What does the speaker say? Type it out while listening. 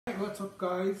what's up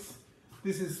guys?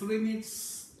 This is 3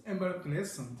 minutes environment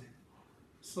lesson.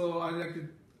 So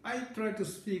I try to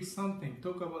speak something,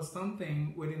 talk about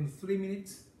something within 3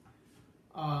 minutes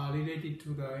related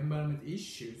to the environment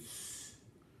issues.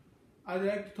 I'd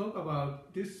like to talk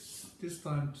about this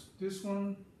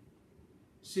one,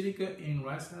 silica in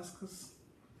rice husks.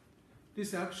 This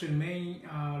is actually main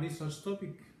research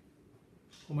topic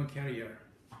for my career.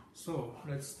 So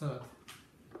let's start.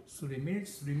 3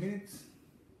 minutes.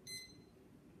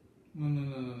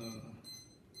 No.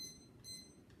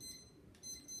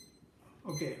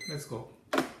 Okay, let's go.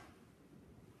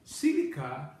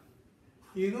 Silica,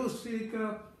 you know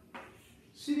silica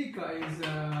is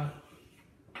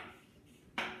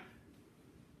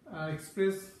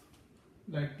expressed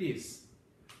like this,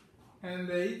 and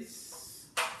it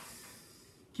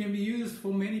can be used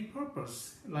for many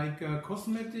purposes, like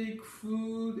cosmetic,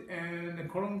 food, and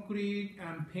concrete,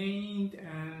 and paint,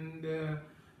 and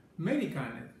many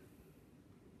kind of.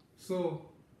 So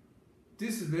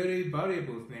this is very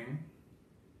valuable thing,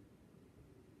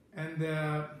 and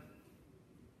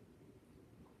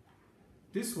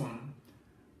this one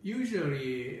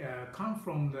usually come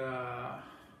from the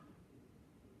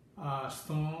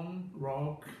stone,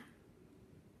 rock,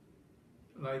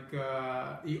 like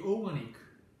inorganic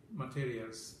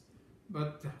materials.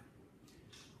 But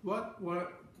what I'm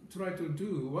trying to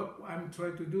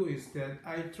do is that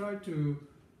I try to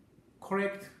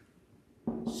correct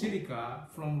silica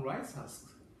from rice husk.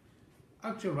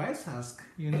 Actually, rice husk,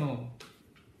 you know,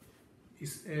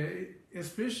 is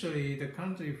especially the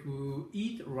country who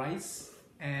eat rice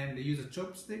and use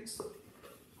chopsticks,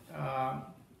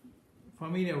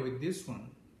 familiar with this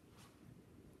one.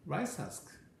 Rice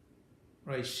husk,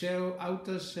 right? Shell,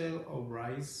 outer shell of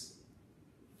rice.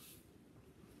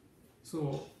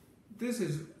 So this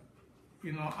is,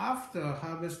 you know, after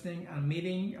harvesting and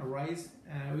milling rice,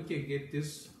 we can get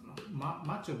this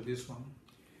much of this one,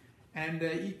 and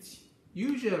it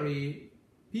usually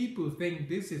people think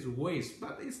this is waste,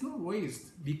 but it's not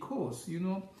waste, because you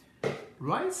know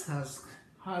rice husk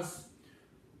has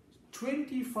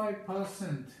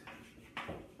 25%,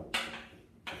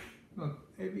 not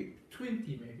maybe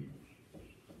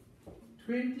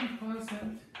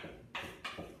 20%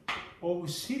 of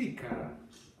silica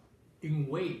in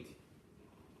weight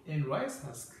in rice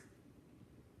husk.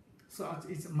 So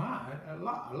it's a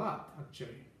lot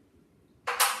actually.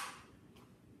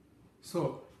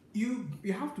 So you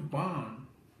have to burn,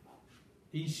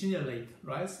 incinerate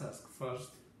rice husk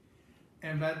first,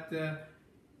 and but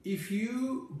if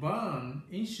you burn,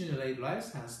 incinerate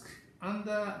rice husk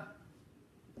under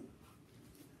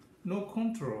no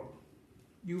control,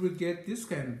 you will get this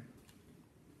kind of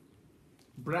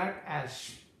black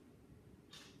ash.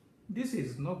 This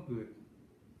is not good.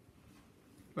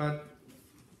 But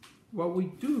what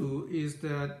we do is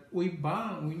that we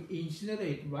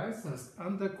incinerate rice husk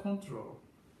under control.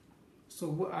 So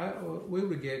we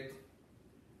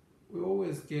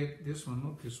always get this one,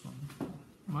 not this one.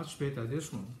 Much better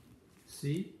this one.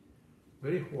 See?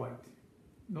 Very white,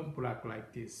 not black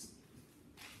like this.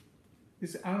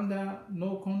 It's under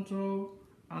no control,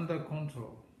 under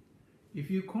control. If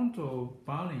you control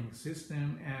burning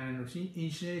system and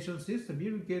incineration system,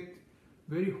 you will get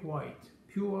very white,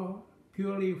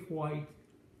 purely white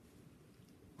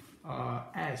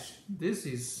ash. This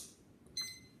is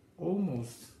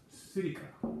almost silica.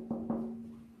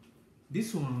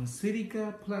 This one,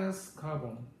 silica plus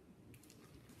carbon.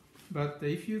 But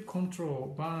if you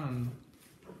control, burn,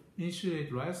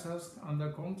 incinerate rice husk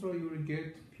under control, you will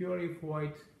get purely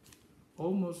white,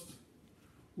 almost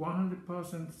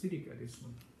 100% silica. This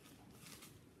one.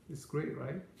 It's great,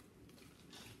 right?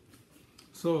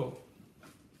 So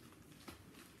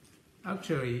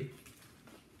actually,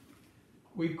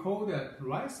 we call that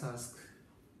rice husk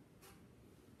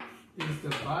is the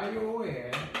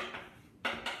bio-oil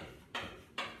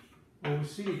of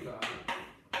silica.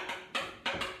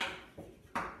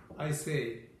 I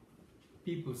say,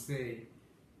 people say,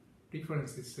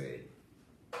 references say,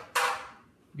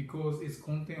 because it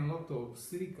contains a lot of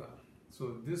silica.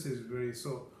 So this is very,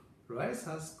 so rice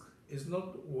husk is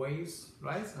not waste,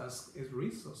 rice husk is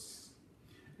resource,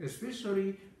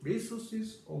 especially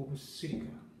resources of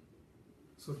silica.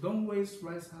 So don't waste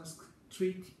rice husk,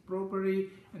 treat properly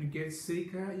and get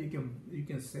silica, you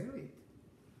can sell it.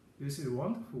 This is a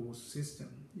wonderful system,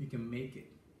 you can make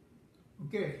it.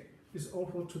 Okay, this is all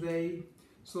for today.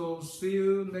 So see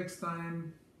you next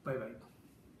time, bye bye.